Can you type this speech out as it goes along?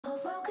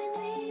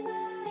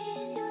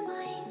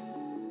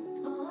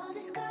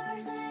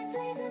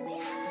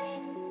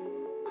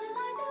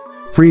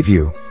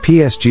Preview,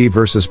 PSG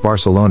vs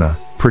Barcelona,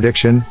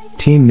 prediction,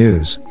 team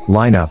news,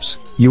 lineups,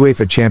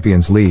 UEFA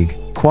Champions League,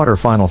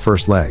 quarter-final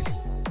first leg.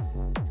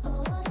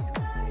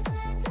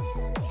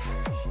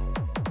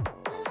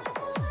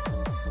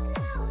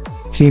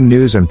 Team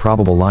news and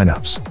probable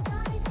lineups.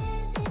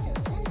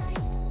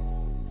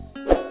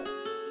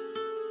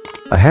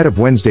 Ahead of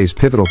Wednesday's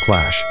pivotal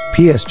clash,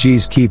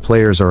 PSG's key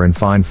players are in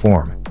fine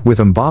form, with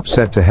Mbappe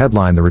set to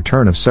headline the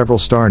return of several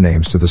star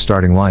names to the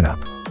starting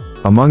lineup.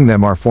 Among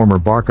them are former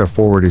Barca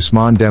forward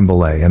Ousmane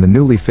Dembele and the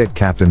newly fit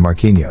captain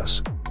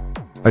Marquinhos.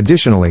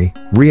 Additionally,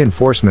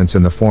 reinforcements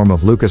in the form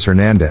of Lucas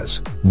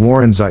Hernandez,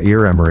 Warren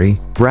Zaire-Emery,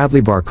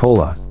 Bradley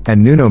Barcola,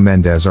 and Nuno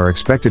Mendes are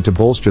expected to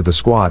bolster the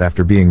squad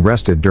after being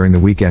rested during the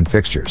weekend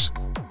fixtures.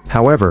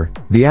 However,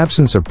 the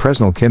absence of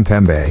Presnel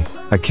Kimpembe,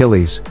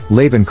 Achilles,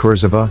 Layvin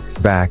Kurzawa,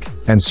 back,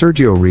 and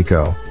Sergio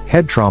Rico,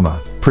 head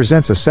trauma,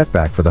 presents a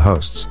setback for the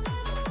hosts.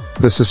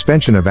 The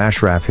suspension of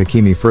Achraf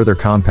Hakimi further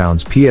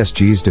compounds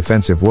PSG's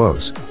defensive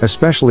woes,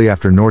 especially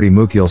after Nordi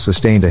Mukiele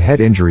sustained a head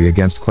injury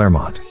against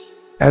Clermont.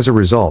 As a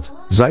result,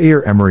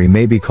 Zaire-Emery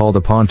may be called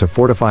upon to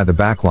fortify the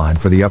backline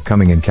for the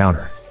upcoming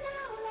encounter.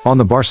 On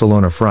the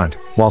Barcelona front,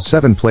 while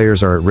 7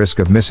 players are at risk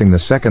of missing the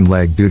second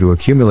leg due to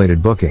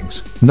accumulated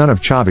bookings, none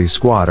of Xavi's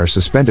squad are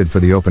suspended for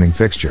the opening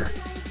fixture.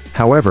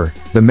 However,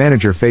 the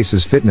manager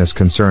faces fitness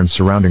concerns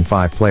surrounding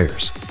 5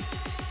 players.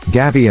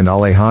 Gavi and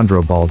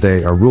Alejandro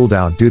Balde are ruled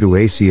out due to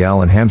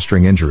ACL and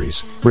hamstring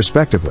injuries,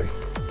 respectively.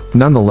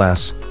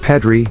 Nonetheless,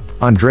 Pedri,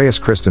 Andreas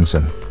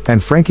Christensen,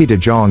 and Frenkie de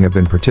Jong have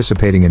been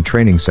participating in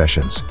training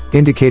sessions,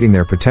 indicating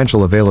their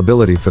potential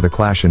availability for the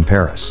clash in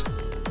Paris.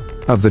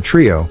 Of the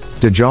trio,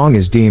 de Jong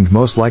is deemed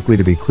most likely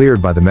to be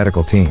cleared by the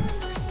medical team.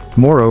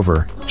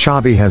 Moreover,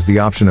 Xavi has the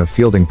option of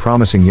fielding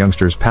promising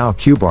youngsters Pau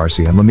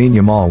Cubarsí and Lamine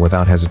Yamal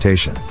without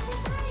hesitation.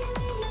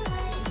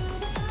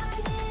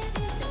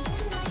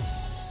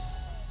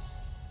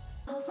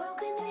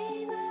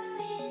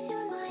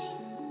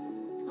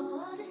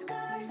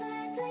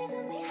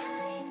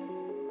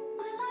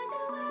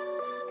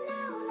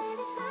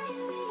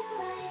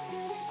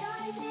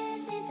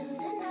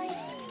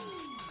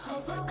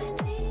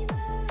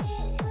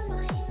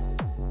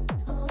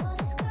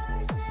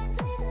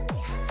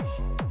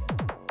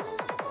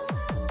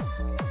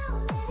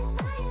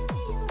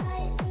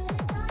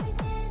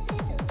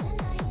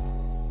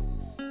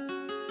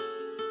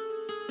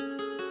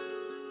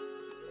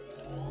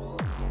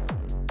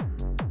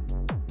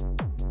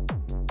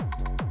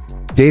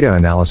 Data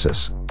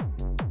analysis.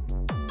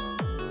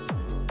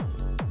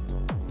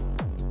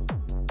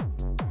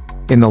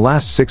 In the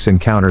last 6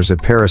 encounters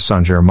at Paris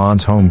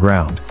Saint-Germain's home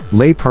ground,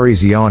 Les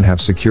Parisiens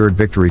have secured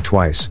victory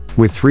twice,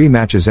 with 3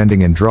 matches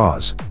ending in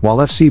draws, while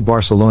FC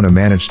Barcelona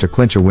managed to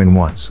clinch a win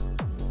once.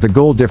 The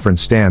goal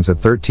difference stands at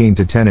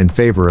 13-10 in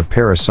favor of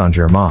Paris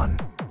Saint-Germain.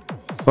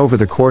 Over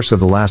the course of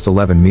the last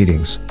 11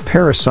 meetings,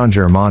 Paris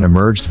Saint-Germain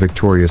emerged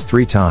victorious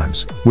 3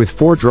 times, with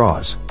 4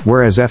 draws,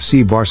 whereas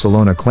FC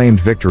Barcelona claimed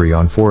victory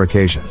on 4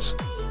 occasions.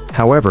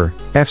 However,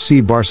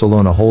 FC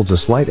Barcelona holds a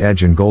slight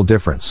edge in goal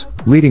difference,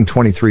 leading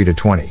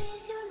 23-20.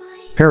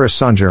 Paris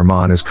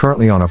Saint-Germain is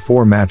currently on a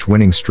 4-match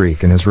winning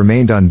streak and has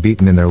remained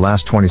unbeaten in their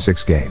last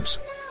 26 games.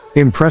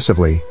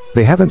 Impressively,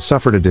 they haven't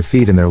suffered a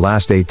defeat in their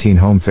last 18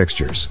 home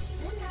fixtures.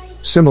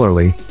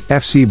 Similarly,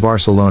 FC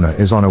Barcelona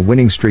is on a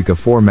winning streak of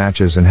 4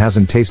 matches and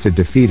hasn't tasted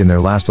defeat in their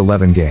last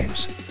 11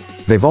 games.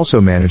 They've also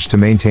managed to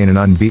maintain an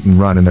unbeaten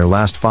run in their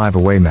last 5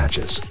 away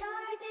matches.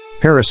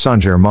 Paris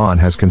Saint-Germain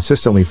has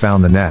consistently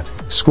found the net,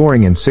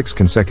 scoring in 6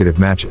 consecutive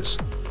matches.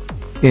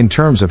 In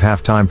terms of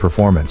halftime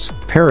performance,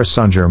 Paris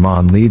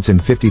Saint-Germain leads in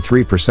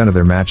 53% of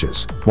their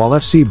matches, while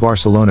FC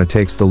Barcelona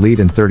takes the lead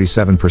in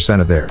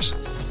 37% of theirs.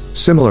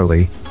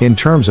 Similarly, in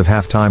terms of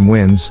halftime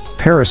wins,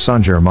 Paris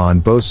Saint-Germain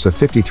boasts a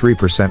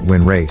 53%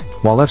 win rate,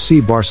 while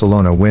FC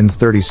Barcelona wins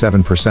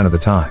 37% of the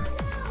time.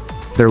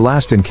 Their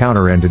last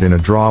encounter ended in a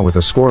draw with a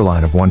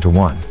scoreline of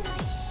 1-1.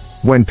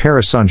 When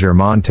Paris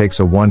Saint-Germain takes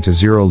a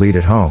 1-0 lead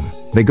at home,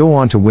 they go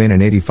on to win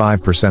in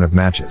 85% of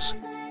matches.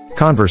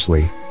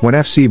 Conversely, when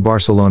FC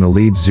Barcelona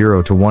leads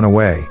 0-1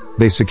 away,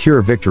 they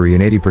secure victory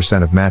in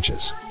 80% of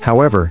matches.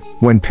 However,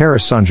 when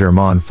Paris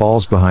Saint-Germain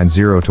falls behind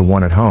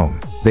 0-1 at home,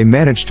 they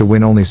manage to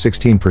win only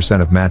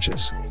 16% of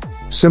matches.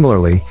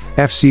 Similarly,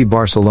 FC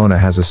Barcelona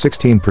has a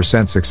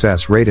 16%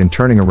 success rate in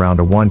turning around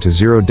a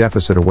 1-0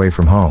 deficit away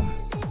from home.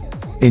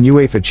 In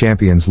UEFA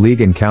Champions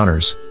League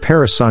encounters,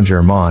 Paris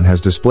Saint-Germain has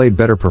displayed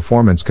better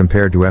performance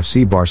compared to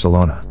FC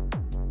Barcelona.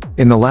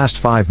 In the last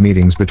 5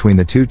 meetings between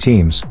the two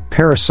teams,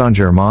 Paris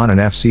Saint-Germain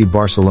and FC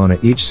Barcelona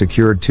each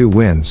secured 2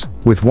 wins,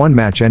 with 1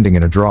 match ending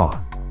in a draw.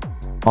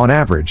 On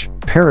average,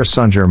 Paris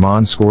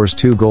Saint-Germain scores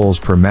 2 goals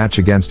per match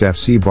against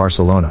FC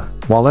Barcelona,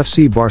 while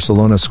FC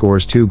Barcelona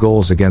scores 2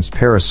 goals against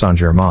Paris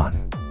Saint-Germain.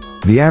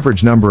 The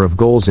average number of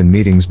goals in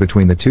meetings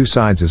between the two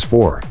sides is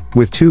 4,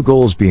 with 2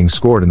 goals being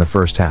scored in the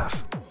first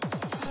half.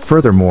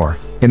 Furthermore,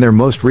 in their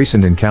most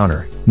recent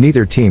encounter,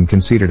 neither team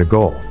conceded a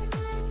goal.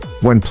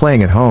 When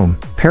playing at home,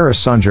 Paris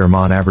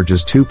Saint-Germain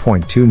averages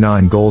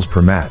 2.29 goals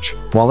per match,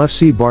 while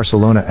FC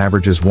Barcelona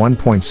averages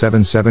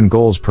 1.77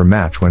 goals per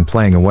match when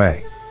playing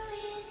away.